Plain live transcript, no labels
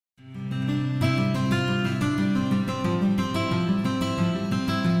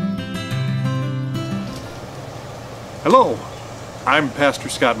Hello, I'm Pastor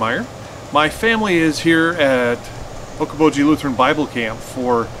Scott Meier. My family is here at Okoboji Lutheran Bible Camp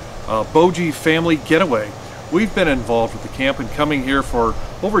for a Boji family getaway. We've been involved with the camp and coming here for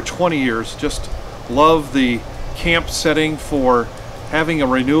over 20 years. Just love the camp setting for having a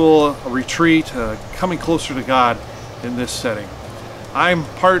renewal, a retreat, coming closer to God in this setting. I'm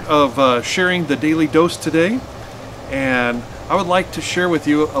part of sharing the daily dose today, and I would like to share with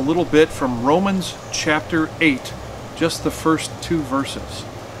you a little bit from Romans chapter 8, just the first 2 verses.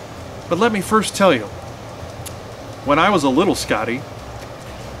 But let me first tell you, when I was a little Scotty,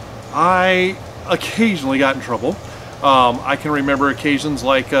 I occasionally got in trouble. I can remember occasions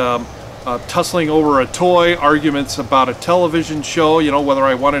like tussling over a toy, arguments about a television show, whether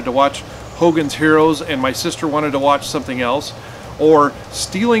I wanted to watch Hogan's Heroes and my sister wanted to watch something else, or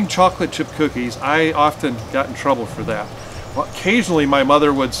stealing chocolate chip cookies. I often got in trouble for that. Well, occasionally my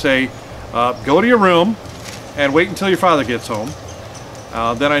mother would say, go to your room and wait until your father gets home.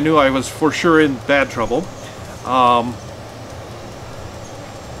 Then I knew I was for sure in bad trouble. I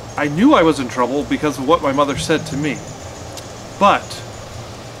knew I was in trouble because of what my mother said to me. But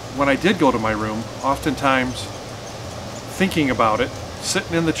when I did go to my room, oftentimes thinking about it,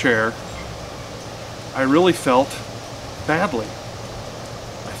 sitting in the chair, I really felt badly.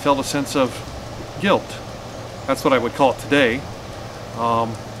 I felt a sense of guilt. That's what I would call it today.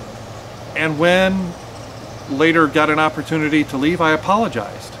 And when later got an opportunity to leave, I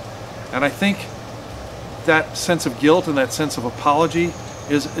apologized. And I think that sense of guilt and that sense of apology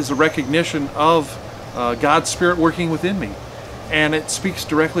is a recognition of God's Spirit working within me. And it speaks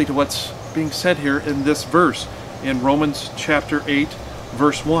directly to what's being said here in this verse in Romans chapter 8,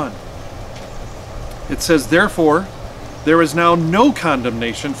 verse 1. It says, "Therefore, there is now no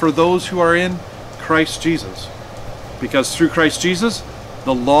condemnation for those who are in Christ Jesus. Because through Christ Jesus,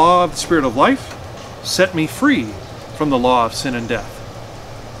 the law of the Spirit of life set me free from the law of sin and death."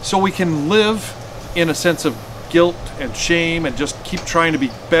 So we can live in a sense of guilt and shame and just keep trying to be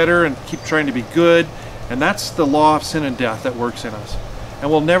better and keep trying to be good. And that's the law of sin and death that works in us.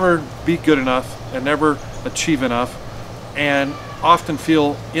 And we'll never be good enough and never achieve enough and often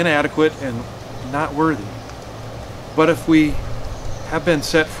feel inadequate and not worthy. But if we have been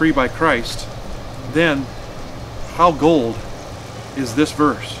set free by Christ, then how gold is this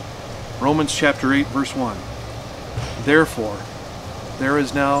verse? Romans chapter 8, verse 1. "Therefore, there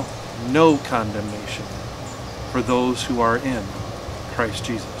is now no condemnation for those who are in Christ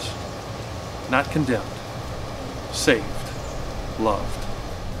Jesus." Not condemned, saved, loved.